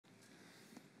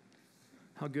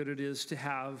how good it is to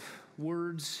have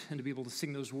words and to be able to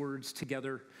sing those words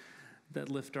together that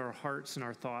lift our hearts and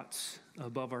our thoughts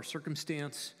above our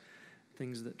circumstance,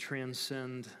 things that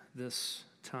transcend this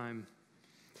time.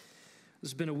 This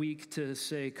has been a week to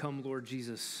say, "Come, Lord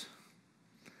Jesus."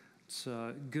 It's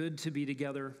good to be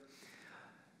together.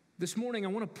 This morning, I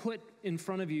want to put in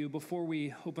front of you, before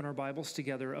we open our Bibles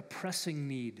together, a pressing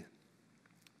need.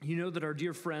 You know that our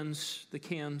dear friends, the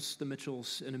Cans, the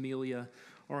Mitchells, and Amelia,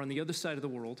 are on the other side of the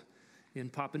world in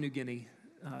Papua New Guinea,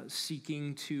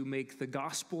 seeking to make the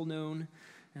gospel known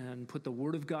and put the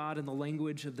word of God in the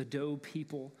language of the Doe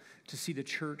people to see the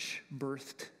church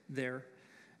birthed there.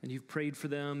 And you've prayed for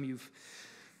them. You've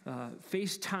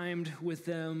FaceTimed with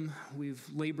them. We've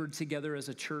labored together as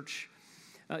a church.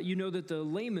 You know that the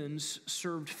Laymans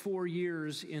served 4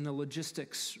 years in a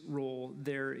logistics role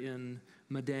there in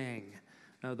Madang,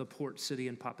 the port city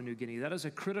in Papua New Guinea. That is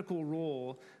a critical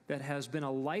role that has been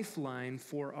a lifeline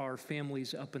for our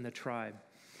families up in the tribe.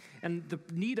 And the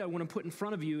need I want to put in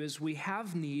front of you is we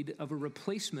have need of a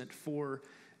replacement for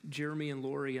Jeremy and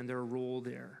Lori and their role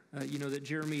there. You know that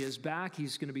Jeremy is back.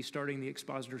 He's going to be starting the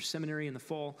Expositor Seminary in the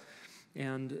fall.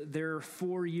 And their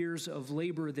 4 years of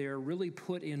labor there really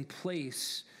put in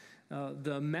place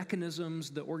the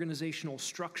mechanisms, the organizational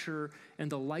structure,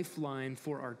 and the lifeline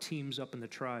for our teams up in the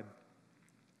tribe.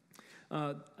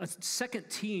 A second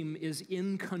team is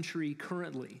in country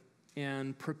currently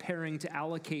and preparing to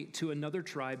allocate to another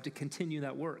tribe to continue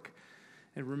that work.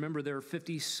 And remember, there are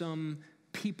 50-some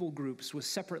people groups with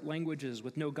separate languages,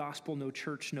 with no gospel, no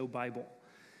church, no Bible.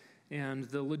 And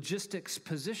the logistics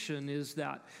position is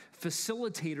that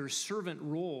facilitator servant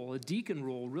role, a deacon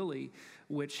role really,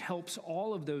 which helps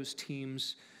all of those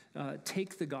teams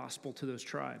take the gospel to those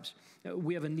tribes.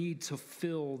 We have a need to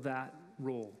fill that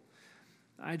role.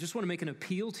 I just want to make an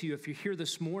appeal to you, if you're here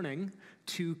this morning,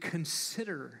 to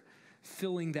consider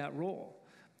filling that role.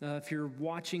 If you're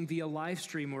watching via live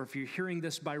stream or if you're hearing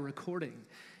this by recording,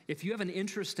 if you have an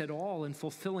interest at all in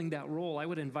fulfilling that role, I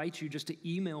would invite you just to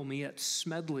email me at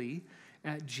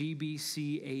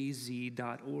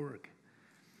smedly@gbcaz.org.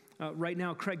 Right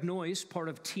now, Craig Noyes, part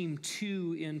of Team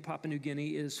 2 in Papua New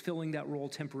Guinea, is filling that role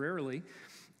temporarily.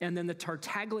 And then the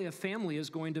Tartaglia family is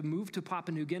going to move to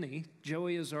Papua New Guinea.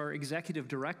 Joey is our executive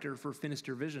director for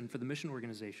Finisterre Vision for the mission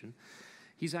organization.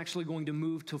 He's actually going to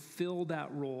move to fill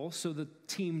that role so that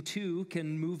Team 2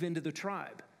 can move into the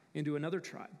tribe, into another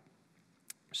tribe.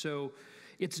 So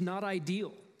it's not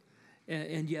ideal,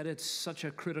 and yet it's such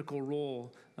a critical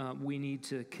role. We need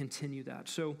to continue that.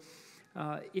 So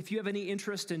if you have any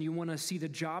interest and you want to see the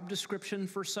job description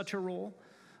for such a role,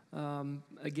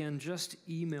 again, just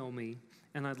email me.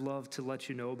 And I'd love to let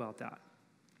you know about that.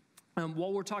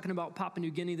 While we're talking about Papua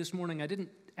New Guinea this morning, I didn't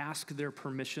ask their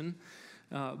permission,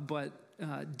 but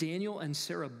Daniel and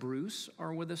Sarah Bruce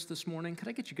are with us this morning. Could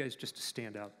I get you guys just to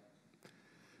stand up?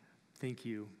 Thank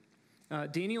you.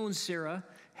 Daniel and Sarah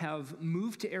have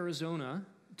moved to Arizona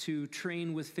to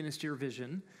train with Finisterre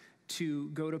Vision, to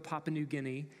go to Papua New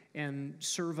Guinea and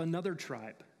serve another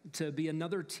tribe, to be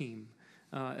another team.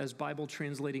 As Bible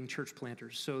translating church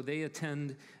planters. So they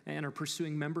attend and are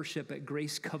pursuing membership at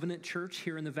Grace Covenant Church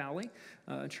here in the Valley,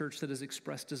 a church that has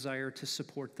expressed desire to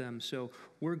support them. So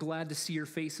we're glad to see your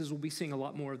faces. We'll be seeing a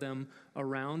lot more of them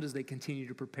around as they continue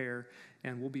to prepare,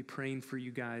 and we'll be praying for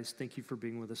you guys. Thank you for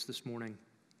being with us this morning.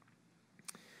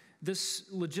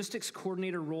 This logistics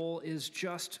coordinator role is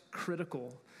just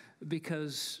critical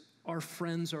because our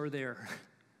friends are there.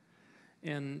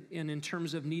 And in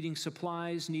terms of needing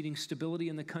supplies, needing stability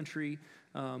in the country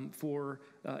for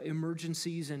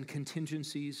emergencies and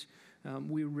contingencies,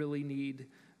 we really need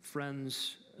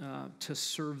friends to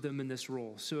serve them in this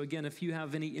role. So again, if you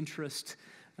have any interest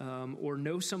or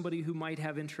know somebody who might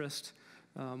have interest,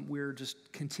 we're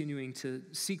just continuing to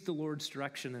seek the Lord's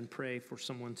direction and pray for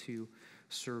someone to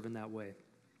serve in that way.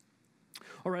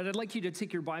 All right, I'd like you to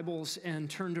take your Bibles and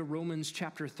turn to Romans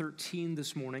chapter 13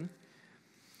 this morning.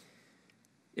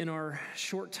 In our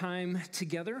short time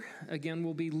together, again,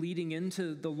 we'll be leading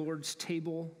into the Lord's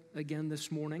table again this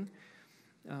morning.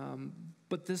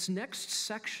 But this next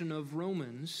section of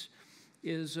Romans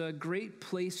is a great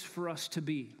place for us to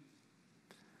be.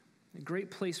 A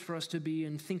great place for us to be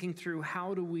in thinking through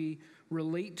how do we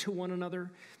relate to one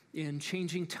another in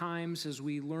changing times as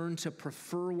we learn to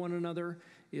prefer one another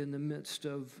in the midst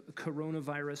of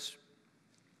coronavirus.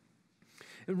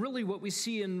 And really what we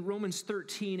see in Romans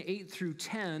 13, 8 through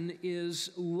 10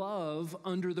 is love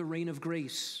under the reign of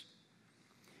grace.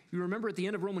 You remember at the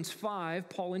end of Romans 5,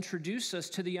 Paul introduced us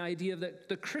to the idea that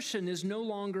the Christian is no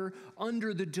longer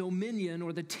under the dominion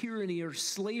or the tyranny or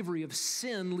slavery of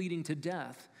sin leading to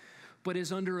death, but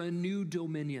is under a new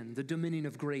dominion, the dominion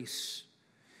of grace.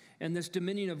 And this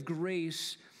dominion of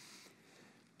grace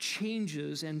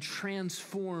changes and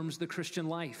transforms the Christian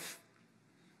life.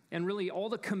 And really, all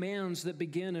the commands that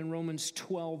begin in Romans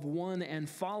 12:1 and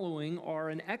following are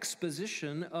an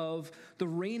exposition of the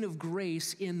reign of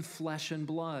grace in flesh and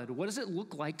blood. What does it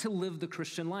look like to live the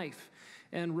Christian life?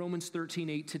 And Romans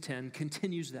 13:8-10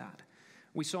 continues that.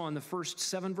 We saw in the first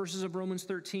 7 verses of Romans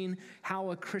 13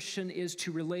 how a Christian is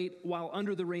to relate while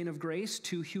under the reign of grace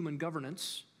to human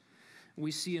governance.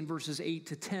 We see in verses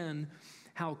 8-10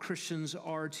 how Christians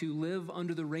are to live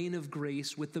under the reign of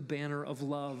grace with the banner of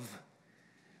love.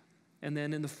 And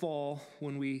then in the fall,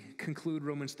 when we conclude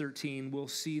Romans 13, we'll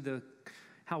see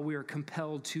how we are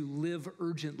compelled to live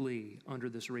urgently under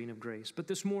this reign of grace. But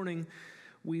this morning,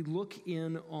 we look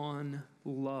in on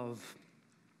love.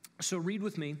 So read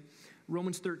with me,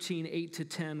 Romans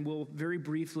 13:8-10. We'll very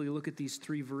briefly look at these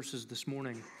 3 verses this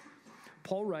morning.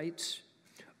 Paul writes,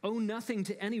 "Owe nothing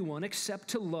to anyone except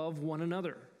to love one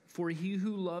another, for he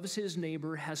who loves his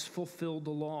neighbor has fulfilled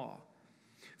the law.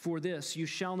 For this, you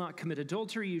shall not commit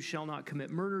adultery, you shall not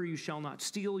commit murder, you shall not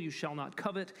steal, you shall not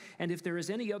covet. And if there is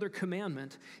any other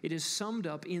commandment, it is summed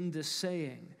up in this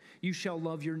saying, you shall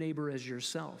love your neighbor as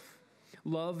yourself.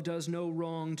 Love does no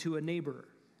wrong to a neighbor.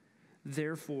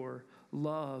 Therefore,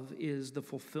 love is the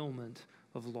fulfillment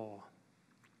of law."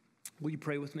 Will you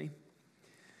pray with me?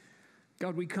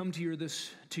 God, we come to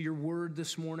your word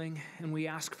this morning, and we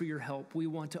ask for your help. We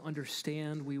want to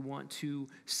understand. We want to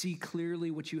see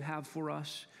clearly what you have for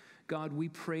us. God, we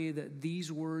pray that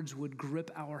these words would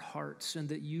grip our hearts and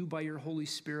that you, by your Holy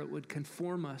Spirit, would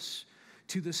conform us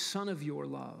to the Son of your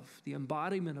love, the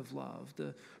embodiment of love,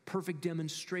 the perfect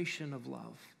demonstration of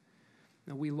love.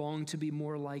 And we long to be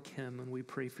more like him, and we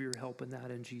pray for your help in that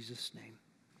in Jesus' name.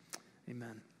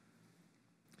 Amen.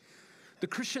 The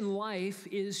Christian life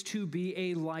is to be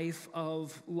a life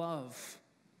of love.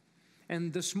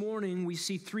 And this morning, we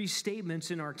see 3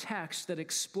 statements in our text that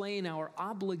explain our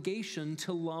obligation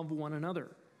to love one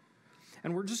another.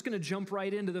 And we're just going to jump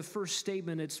right into the first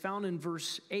statement. It's found in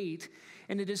verse 8,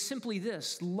 and it is simply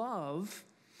this: love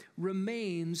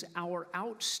remains our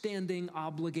outstanding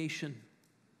obligation.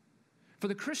 For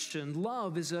the Christian,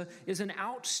 love is an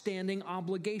outstanding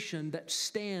obligation that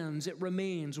stands, it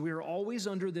remains. We are always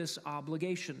under this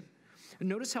obligation. And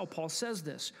notice how Paul says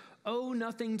this: owe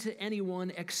nothing to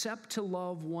anyone except to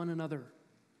love one another.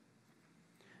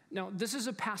 Now, this is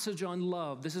a passage on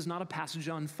love. This is not a passage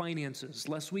on finances.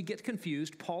 Lest we get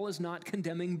confused, Paul is not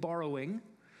condemning borrowing.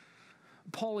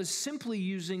 Paul is simply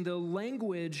using the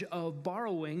language of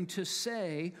borrowing to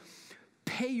say,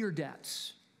 pay your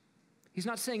debts. He's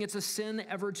not saying it's a sin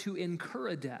ever to incur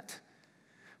a debt,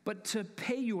 but to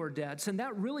pay your debts. And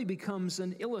that really becomes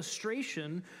an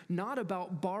illustration not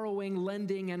about borrowing,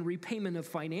 lending, and repayment of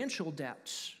financial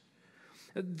debts.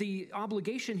 The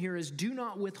obligation here is do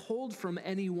not withhold from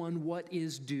anyone what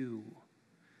is due.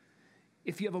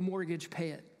 If you have a mortgage, pay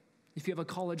it. If you have a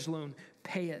college loan,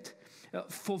 pay it.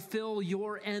 Fulfill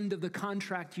your end of the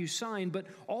contract you signed. But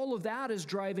all of that is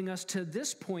driving us to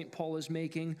this point Paul is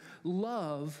making: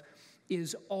 love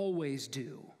is always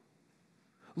due.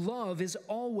 Love is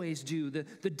always due.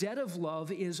 The debt of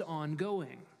love is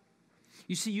ongoing.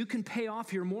 You see, you can pay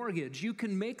off your mortgage. You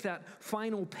can make that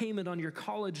final payment on your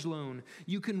college loan.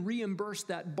 You can reimburse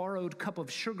that borrowed cup of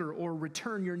sugar or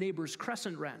return your neighbor's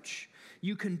crescent wrench.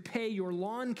 You can pay your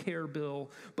lawn care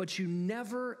bill, but you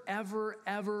never, ever,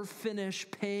 ever finish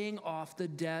paying off the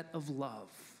debt of love.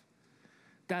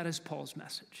 That is Paul's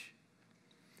message.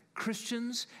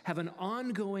 Christians have an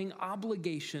ongoing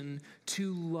obligation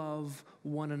to love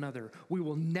one another. We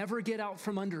will never get out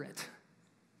from under it.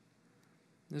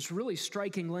 There's really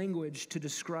striking language to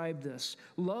describe this.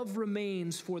 Love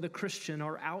remains for the Christian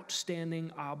our outstanding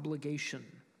obligation.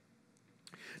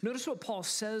 Notice what Paul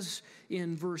says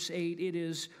in verse 8. It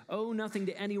is, owe nothing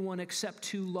to anyone except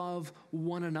to love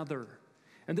one another.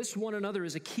 And this one another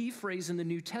is a key phrase in the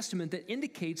New Testament that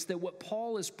indicates that what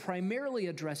Paul is primarily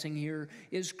addressing here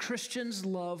is Christians'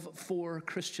 love for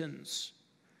Christians.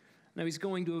 Now, he's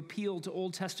going to appeal to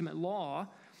Old Testament law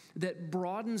that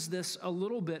broadens this a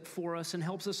little bit for us and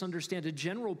helps us understand a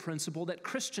general principle that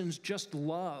Christians just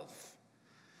love.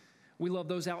 We love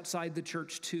those outside the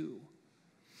church too.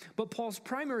 But Paul's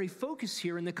primary focus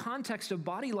here in the context of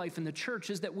body life in the church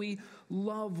is that we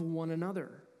love one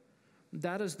another.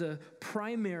 That is the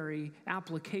primary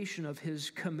application of his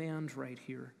command right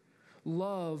here.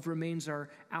 Love remains our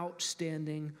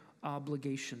outstanding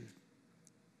obligation.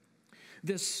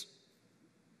 This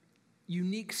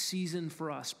unique season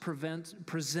for us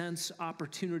presents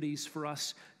opportunities for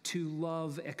us to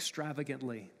love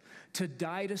extravagantly. to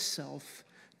die to self,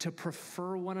 to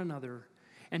prefer one another,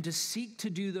 and to seek to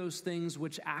do those things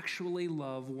which actually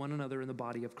love one another in the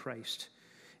body of Christ.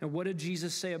 And what did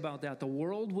Jesus say about that? The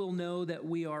world will know that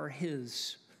we are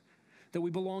his, that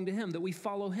we belong to him, that we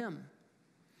follow him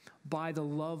by the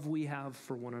love we have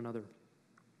for one another.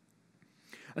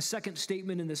 A second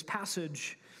statement in this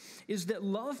passage is that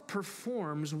love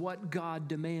performs what God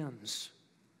demands.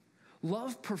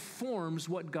 Love performs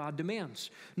what God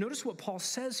demands. Notice what Paul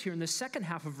says here in the second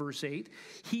half of verse 8.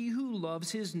 He who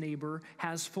loves his neighbor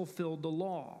has fulfilled the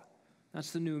law.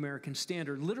 That's the New American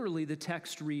Standard. Literally, the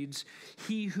text reads,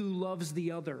 he who loves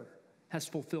the other has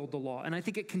fulfilled the law. And I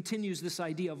think it continues this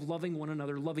idea of loving one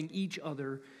another, loving each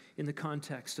other in the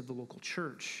context of the local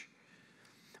church.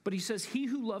 But he says, he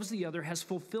who loves the other has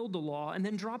fulfilled the law. And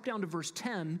then drop down to verse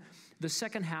 10, the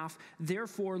second half,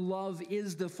 therefore love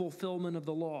is the fulfillment of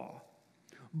the law.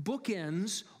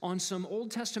 Bookends on some Old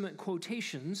Testament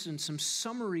quotations and some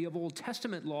summary of Old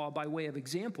Testament law by way of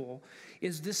example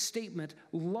is this statement,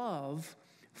 love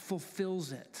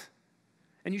fulfills it.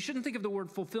 And you shouldn't think of the word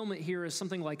fulfillment here as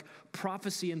something like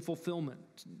prophecy and fulfillment,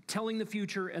 telling the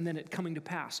future and then it coming to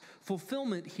pass.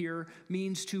 Fulfillment here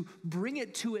means to bring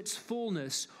it to its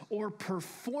fullness or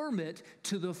perform it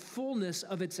to the fullness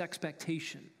of its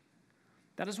expectation.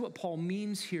 That is what Paul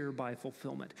means here by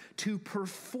fulfillment, to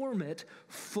perform it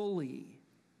fully.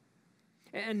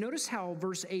 And notice how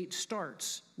verse 8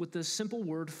 starts with the simple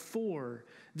word for.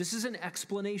 This is an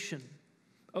explanation.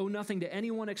 Owe nothing to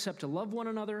anyone except to love one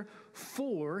another,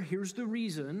 for, here's the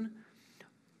reason,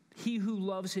 he who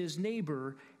loves his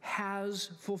neighbor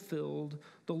has fulfilled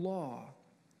the law.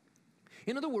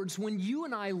 In other words, when you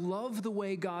and I love the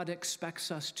way God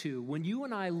expects us to, when you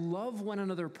and I love one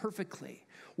another perfectly,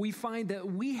 we find that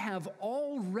we have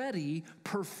already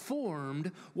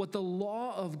performed what the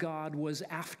law of God was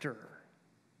after.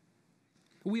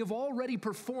 We have already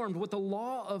performed what the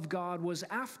law of God was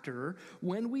after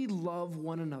when we love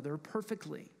one another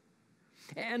perfectly.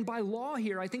 And by law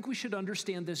here, I think we should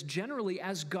understand this generally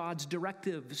as God's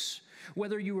directives.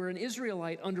 Whether you were an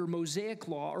Israelite under Mosaic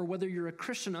law or whether you're a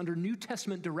Christian under New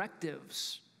Testament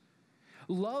directives,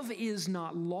 love is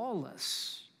not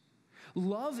lawless.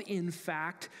 Love, in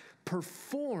fact,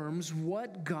 performs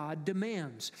what God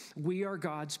demands. We are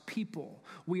God's people.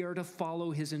 We are to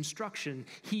follow his instruction.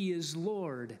 He is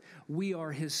Lord. We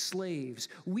are his slaves.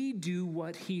 We do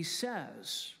what he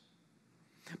says.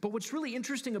 But what's really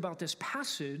interesting about this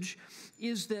passage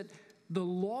is that the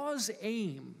law's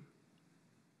aim,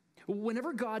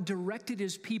 whenever God directed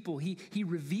his people, he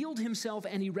revealed himself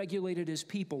and he regulated his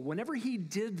people. Whenever he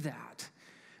did that,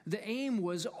 the aim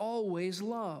was always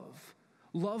love.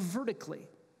 Love vertically,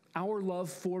 our love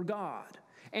for God,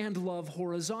 and love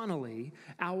horizontally,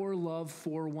 our love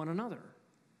for one another.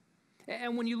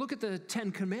 And when you look at the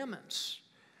Ten Commandments,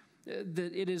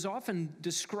 that it is often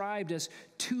described as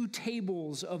two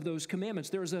tables of those commandments.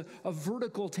 There's a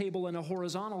vertical table and a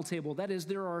horizontal table. That is,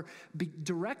 there are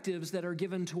directives that are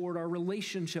given toward our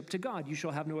relationship to God. You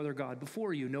shall have no other God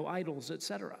before you, no idols,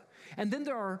 etc. And then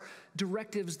there are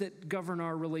directives that govern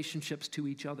our relationships to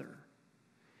each other.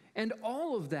 And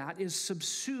all of that is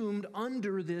subsumed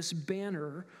under this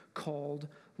banner called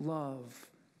love.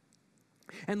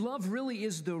 And love really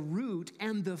is the root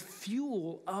and the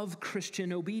fuel of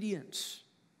Christian obedience.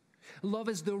 Love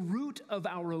is the root of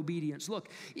our obedience. Look,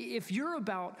 if you're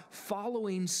about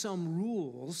following some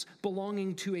rules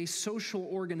belonging to a social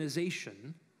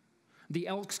organization, the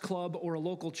Elks Club or a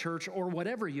local church or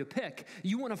whatever you pick,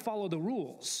 you want to follow the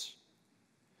rules.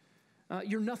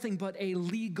 You're nothing but a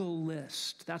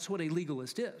legalist. That's what a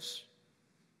legalist is.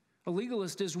 A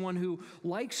legalist is one who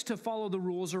likes to follow the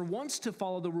rules or wants to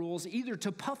follow the rules either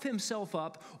to puff himself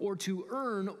up or to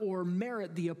earn or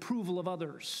merit the approval of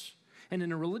others. And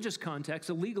in a religious context,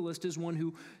 a legalist is one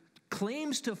who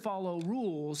claims to follow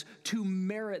rules to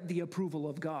merit the approval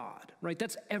of God, right?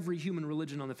 That's every human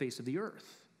religion on the face of the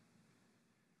earth.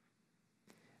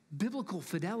 Biblical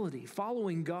fidelity,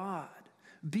 following God,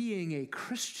 being a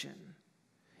Christian,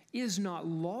 is not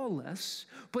lawless,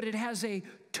 but it has a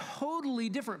totally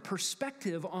different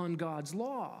perspective on God's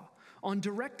law, on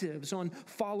directives, on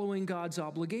following God's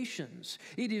obligations.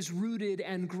 It is rooted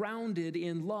and grounded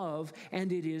in love,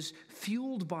 and it is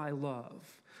fueled by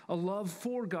love, a love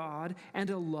for God and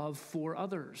a love for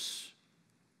others.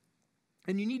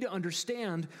 And you need to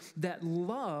understand that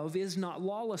love is not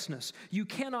lawlessness. You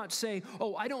cannot say,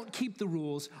 oh, I don't keep the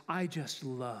rules, I just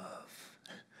love.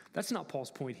 That's not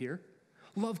Paul's point here.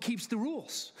 Love keeps the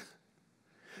rules,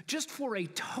 just for a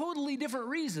totally different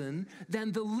reason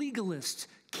than the legalist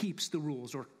keeps the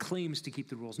rules or claims to keep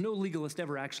the rules. No legalist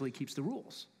ever actually keeps the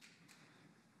rules.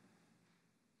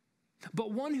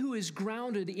 but one who is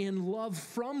grounded in love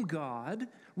from God,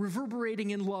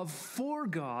 reverberating in love for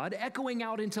God, echoing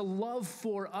out into love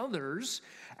for others,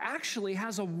 actually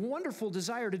has a wonderful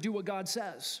desire to do what God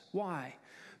says. Why?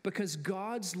 Because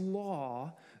God's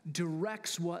law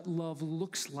directs what love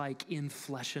looks like in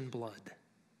flesh and blood.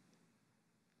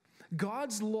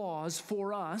 God's laws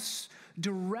for us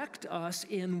direct us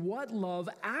in what love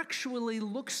actually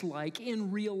looks like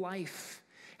in real life.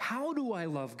 How do I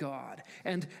love God?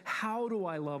 And how do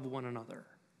I love one another?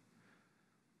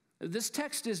 This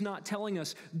text is not telling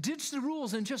us, ditch the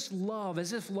rules and just love,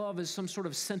 as if love is some sort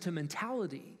of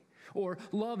sentimentality, or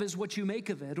love is what you make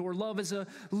of it, or love is a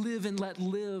live and let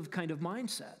live kind of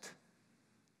mindset.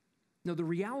 No, the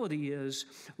reality is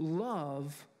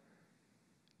love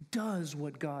does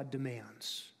what God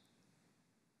demands.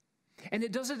 And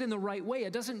it does it in the right way.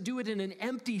 It doesn't do it in an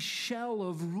empty shell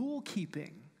of rule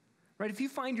keeping. Right? If you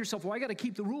find yourself, well, I got to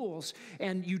keep the rules,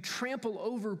 and you trample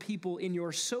over people in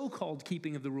your so-called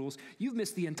keeping of the rules, you've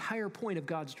missed the entire point of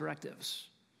God's directives.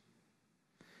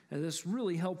 And this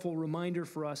really helpful reminder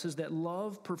for us is that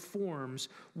love performs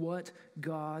what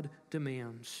God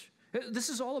demands. This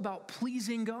is all about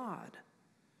pleasing God.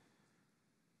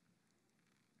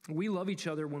 We love each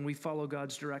other when we follow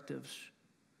God's directives.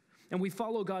 And we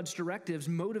follow God's directives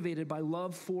motivated by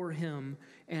love for Him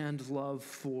and love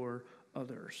for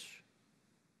others.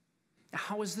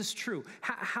 How is this true?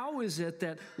 How is it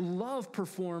that love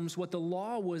performs what the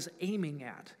law was aiming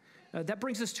at? That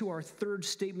brings us to our third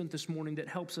statement this morning that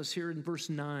helps us here in verse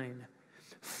 9.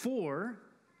 For,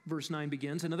 verse 9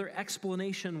 begins, another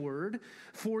explanation word,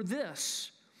 for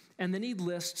this. And then he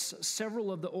lists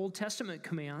several of the Old Testament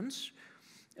commands.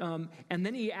 And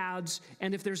then he adds,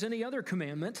 and if there's any other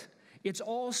commandment, it's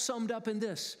all summed up in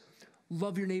this: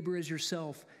 love your neighbor as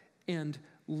yourself, and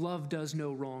love does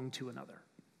no wrong to another.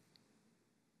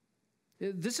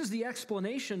 This is the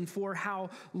explanation for how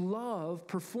love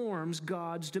performs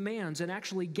God's demands and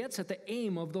actually gets at the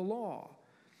aim of the law.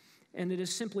 And it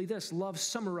is simply this: love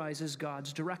summarizes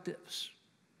God's directives.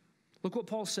 Look what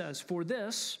Paul says. For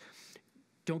this,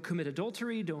 don't commit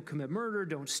adultery, don't commit murder,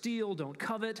 don't steal, don't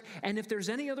covet. And if there's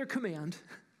any other command,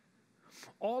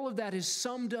 all of that is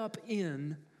summed up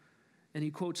in, and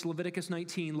he quotes Leviticus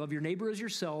 19, love your neighbor as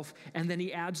yourself. And then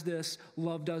he adds this: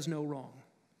 love does no wrong.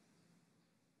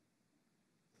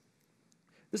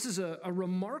 This is a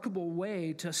remarkable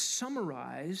way to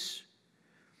summarize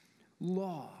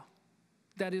law.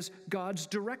 That is God's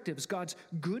directives, God's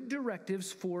good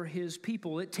directives for His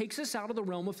people. It takes us out of the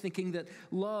realm of thinking that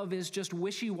love is just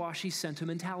wishy-washy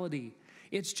sentimentality.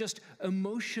 It's just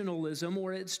emotionalism,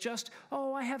 or it's just,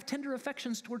 oh, I have tender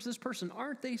affections towards this person.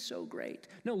 Aren't they so great?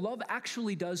 No, love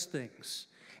actually does things,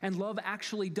 and love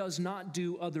actually does not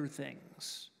do other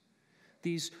things.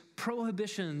 These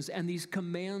prohibitions and these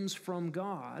commands from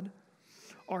God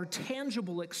are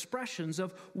tangible expressions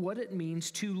of what it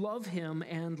means to love Him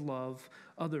and love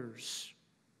others.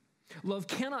 Love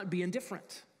cannot be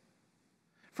indifferent.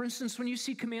 For instance, when you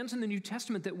see commands in the New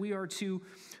Testament that we are to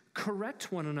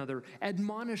correct one another,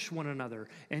 admonish one another,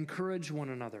 encourage one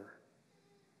another,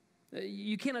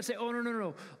 you cannot say, oh,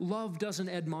 no, love doesn't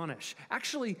admonish.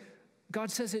 Actually, God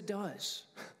says it does.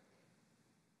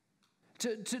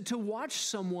 To watch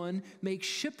someone make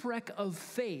shipwreck of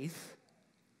faith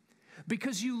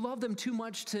because you love them too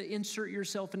much to insert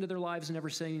yourself into their lives and never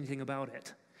say anything about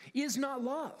it is not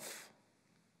love.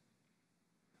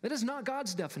 That is not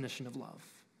God's definition of love.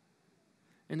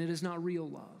 And it is not real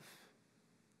love.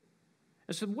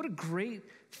 And so what a great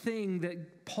thing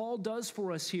that Paul does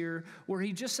for us here, where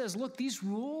he just says, look, these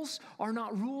rules are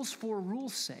not rules for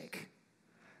rules' sake.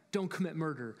 Don't commit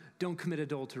murder. Don't commit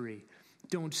adultery.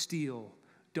 Don't steal,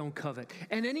 don't covet.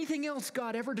 And anything else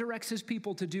God ever directs His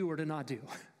people to do or to not do.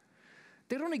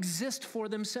 They don't exist for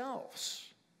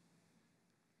themselves.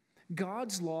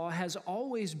 God's law has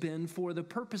always been for the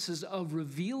purposes of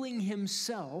revealing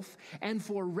Himself and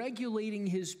for regulating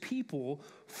His people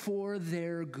for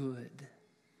their good.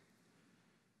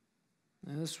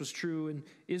 Now, this was true in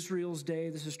Israel's day.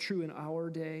 This is true in our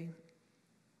day.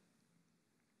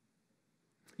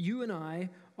 You and I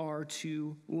are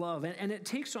to love, and it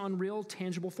takes on real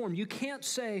tangible form. You can't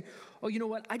say, oh, you know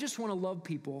what, I just want to love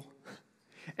people,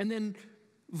 and then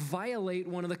violate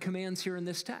one of the commands here in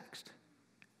this text.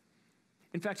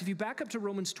 In fact, if you back up to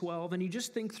Romans 12 and you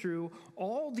just think through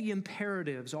all the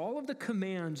imperatives, all of the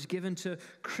commands given to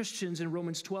Christians in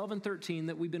Romans 12 and 13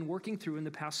 that we've been working through in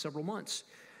the past several months,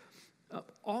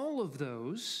 all of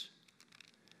those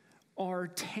are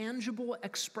tangible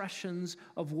expressions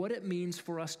of what it means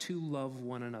for us to love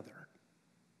one another.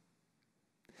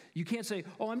 You can't say,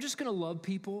 oh, I'm just going to love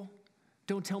people.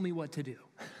 Don't tell me what to do.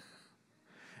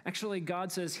 Actually,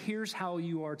 God says, here's how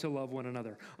you are to love one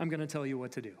another. I'm going to tell you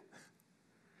what to do.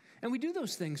 And we do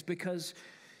those things because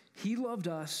he loved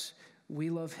us, we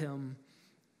love him,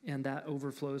 and that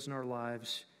overflows in our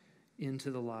lives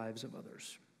into the lives of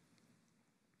others.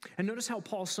 And notice how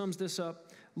Paul sums this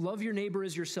up. Love your neighbor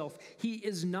as yourself. He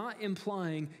is not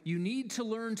implying you need to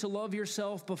learn to love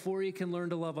yourself before you can learn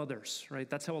to love others, right?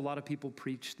 That's how a lot of people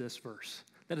preach this verse.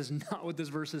 That is not what this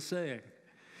verse is saying.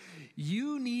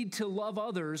 You need to love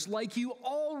others like you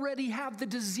already have the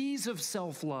disease of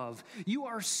self-love. You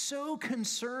are so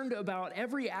concerned about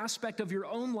every aspect of your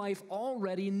own life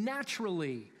already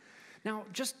naturally. Now,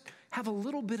 just have a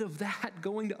little bit of that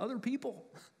going to other people.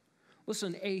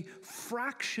 Listen, a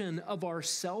fraction of our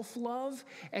self-love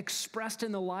expressed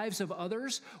in the lives of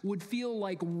others would feel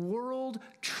like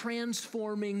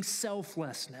world-transforming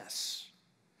selflessness.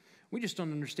 We just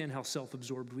don't understand how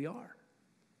self-absorbed we are.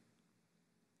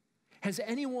 Has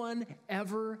anyone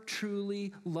ever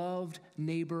truly loved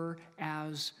neighbor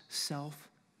as self?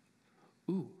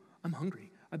 Ooh, I'm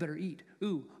hungry. I better eat.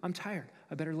 Ooh, I'm tired.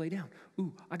 I better lay down.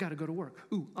 Ooh, I got to go to work.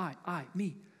 Ooh,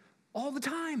 me. All the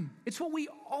time. It's what we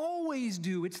always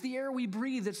do. It's the air we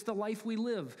breathe. It's the life we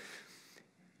live.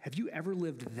 Have you ever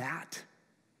lived that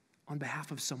on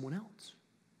behalf of someone else?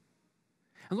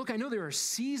 And look, I know there are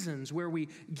seasons where we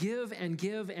give and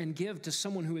give and give to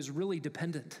someone who is really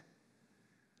dependent.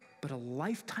 But a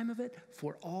lifetime of it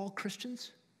for all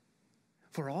Christians,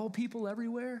 for all people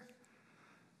everywhere,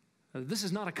 this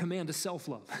is not a command to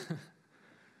self-love.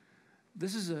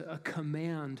 This is a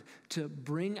command to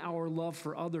bring our love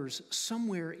for others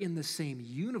somewhere in the same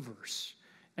universe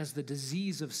as the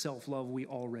disease of self-love we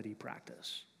already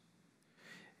practice.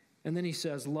 And then he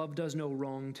says, love does no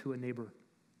wrong to a neighbor.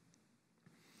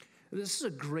 This is a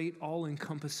great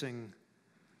all-encompassing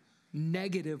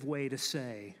negative way to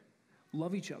say,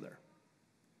 love each other.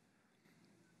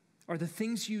 Are the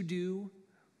things you do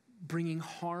bringing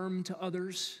harm to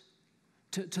others,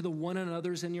 to the one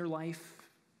another's in your life,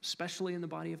 especially in the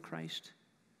body of Christ?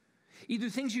 Either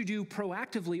things you do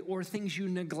proactively or things you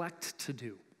neglect to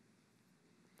do.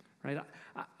 Right?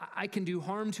 I can do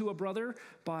harm to a brother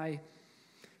by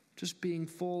just being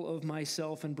full of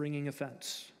myself and bringing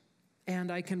offense.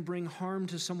 And I can bring harm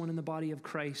to someone in the body of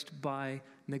Christ by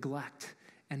neglect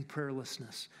and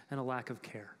prayerlessness and a lack of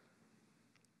care.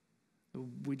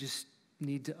 We just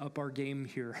need to up our game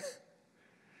here.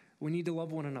 We need to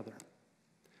love one another.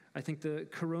 I think the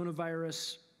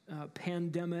coronavirus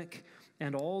pandemic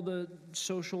and all the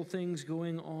social things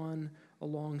going on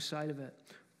alongside of it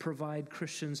provide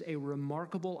Christians a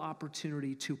remarkable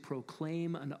opportunity to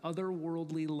proclaim an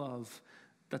otherworldly love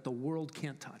that the world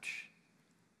can't touch.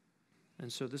 And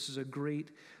so this is a great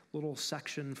little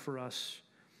section for us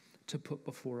to put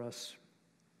before us.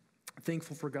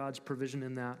 Thankful for God's provision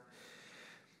in that.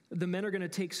 The men are going to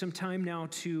take some time now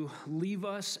to leave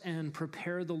us and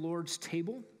prepare the Lord's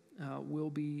table. We'll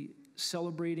be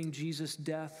celebrating Jesus'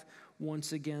 death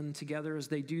once again together. As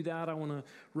they do that, I want to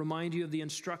remind you of the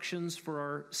instructions for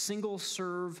our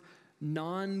single-serve,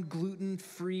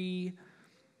 non-gluten-free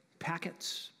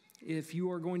packets. If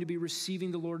you are going to be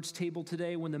receiving the Lord's table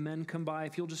today, when the men come by,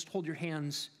 if you'll just hold your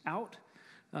hands out,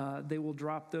 they will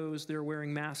drop those. They're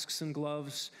wearing masks and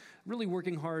gloves, really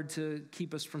working hard to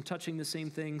keep us from touching the same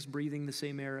things, breathing the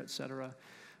same air, etc.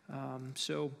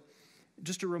 So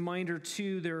just a reminder,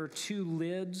 too, there are two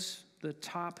lids. The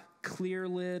top clear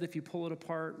lid, if you pull it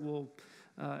apart, will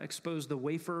expose the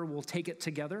wafer. We'll take it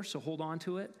together, so hold on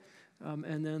to it.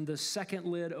 And then the second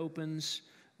lid opens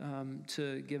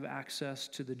to give access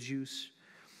to the juice.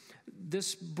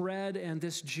 This bread and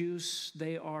this juice,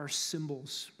 they are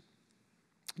symbols.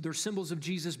 They're symbols of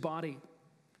Jesus' body,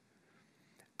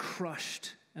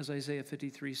 crushed, as Isaiah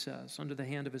 53 says, under the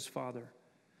hand of his Father.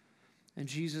 And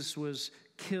Jesus was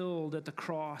killed at the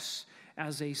cross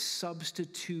as a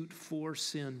substitute for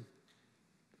sin.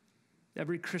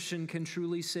 Every Christian can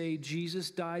truly say,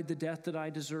 Jesus died the death that I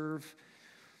deserve.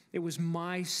 It was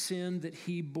my sin that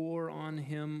he bore on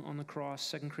him on the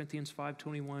cross. 2 Corinthians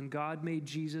 5:21. God made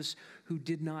Jesus, who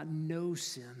did not know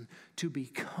sin, to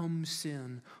become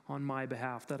sin on my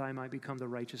behalf, that I might become the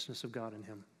righteousness of God in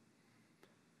him.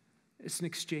 It's an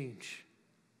exchange.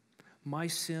 My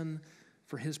sin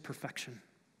for his perfection.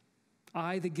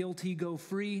 I, the guilty, go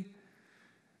free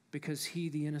because he,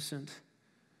 the innocent,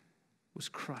 was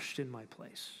crushed in my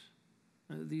place.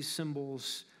 These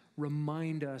symbols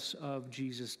remind us of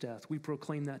Jesus' death. We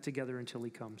proclaim that together until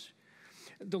he comes.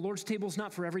 The Lord's table is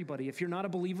not for everybody. If you're not a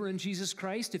believer in Jesus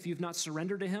Christ, if you've not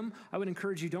surrendered to him, I would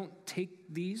encourage you, don't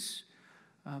take these.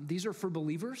 These are for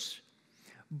believers.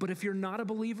 But if you're not a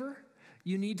believer,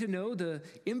 You need to know the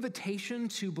invitation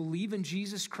to believe in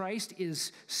Jesus Christ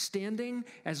is standing.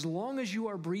 As long as you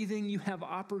are breathing, you have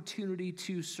opportunity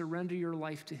to surrender your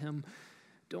life to him.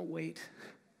 Don't wait.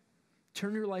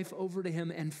 Turn your life over to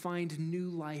him and find new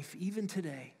life, even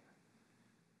today.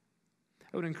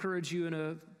 I would encourage you in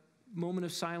a moment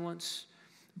of silence,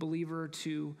 believer,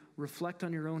 to reflect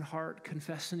on your own heart,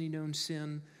 confess any known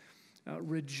sin,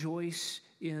 rejoice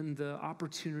in the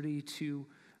opportunity to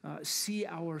see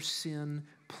our sin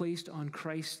placed on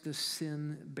Christ, the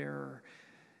sin bearer.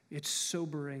 It's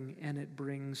sobering and it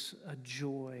brings a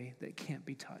joy that can't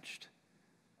be touched.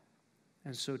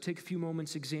 And so take a few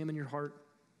moments, examine your heart,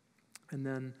 and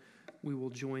then we will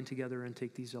join together and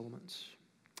take these elements.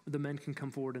 The men can come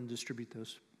forward and distribute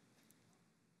those.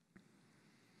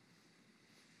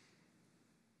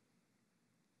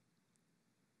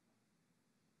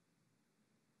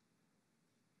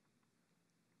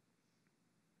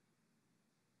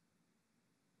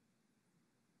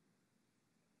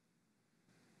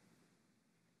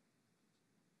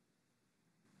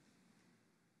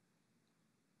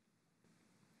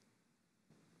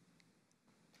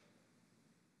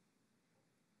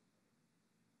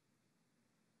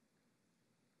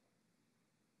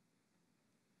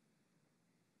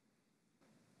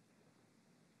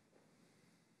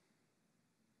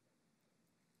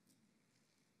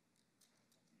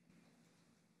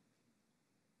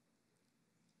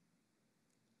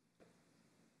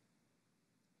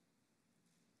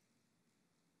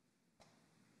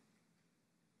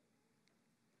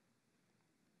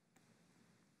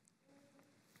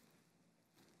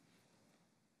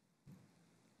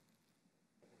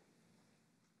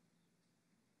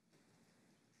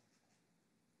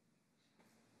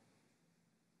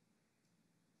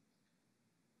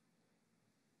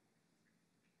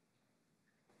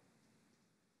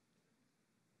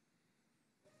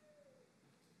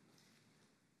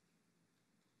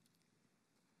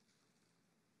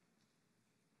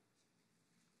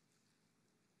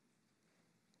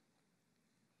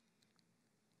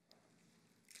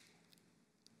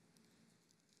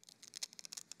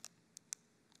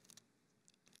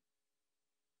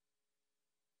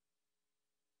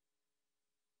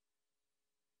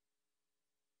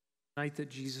 The night that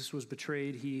Jesus was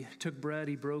betrayed, he took bread,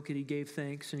 he broke it, he gave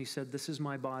thanks, and he said, "This is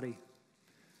my body.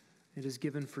 It is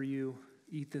given for you.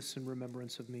 Eat this in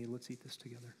remembrance of me." Let's eat this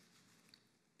together.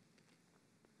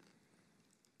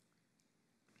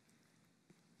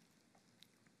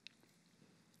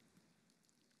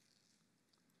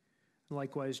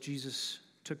 Likewise, Jesus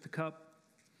took the cup.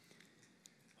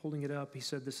 Holding it up, he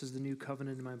said, "This is the new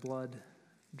covenant in my blood.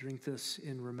 Drink this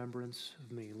in remembrance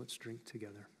of me." Let's drink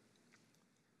together.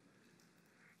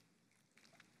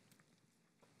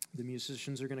 The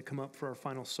musicians are going to come up for our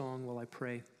final song while I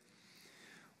pray.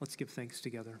 Let's give thanks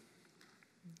together.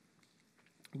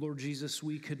 Lord Jesus,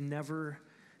 we could never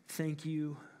thank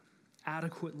you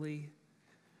adequately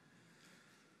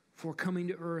for coming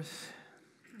to earth,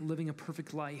 living a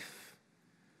perfect life,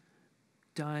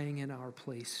 dying in our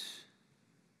place.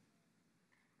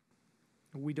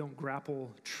 We don't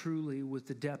grapple truly with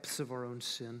the depths of our own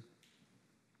sin.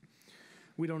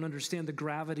 We don't understand the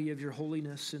gravity of your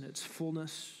holiness and its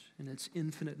fullness and its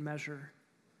infinite measure.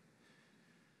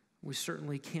 We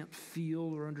certainly can't feel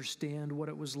or understand what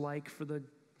it was like for the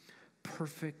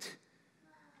perfect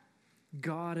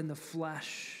God in the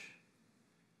flesh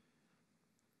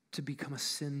to become a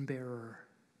sin bearer.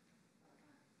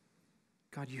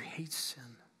 God, you hate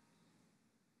sin.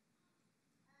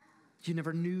 You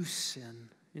never knew sin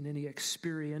in any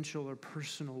experiential or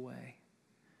personal way.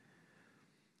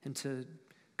 And to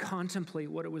contemplate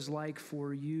what it was like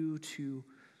for you to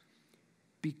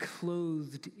be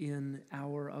clothed in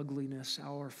our ugliness,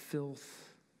 our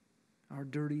filth, our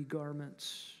dirty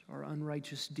garments, our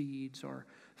unrighteous deeds, our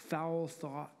foul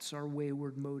thoughts, our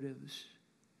wayward motives.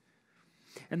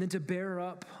 And then to bear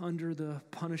up under the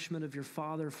punishment of your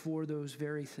Father for those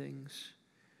very things.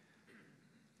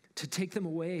 To take them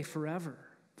away forever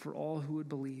for all who would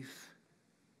believe.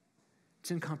 It's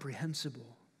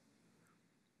incomprehensible.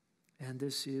 And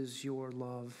this is your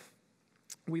love.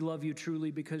 We love you truly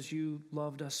because you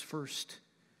loved us first.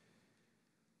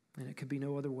 And it could be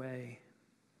no other way.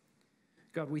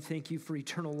 God, we thank you for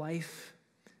eternal life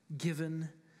given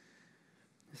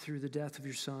through the death of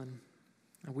your Son.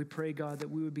 And we pray, God,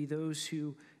 that we would be those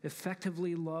who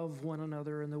effectively love one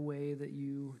another in the way that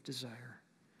you desire.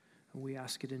 And we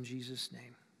ask it in Jesus'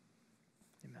 name.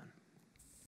 Amen.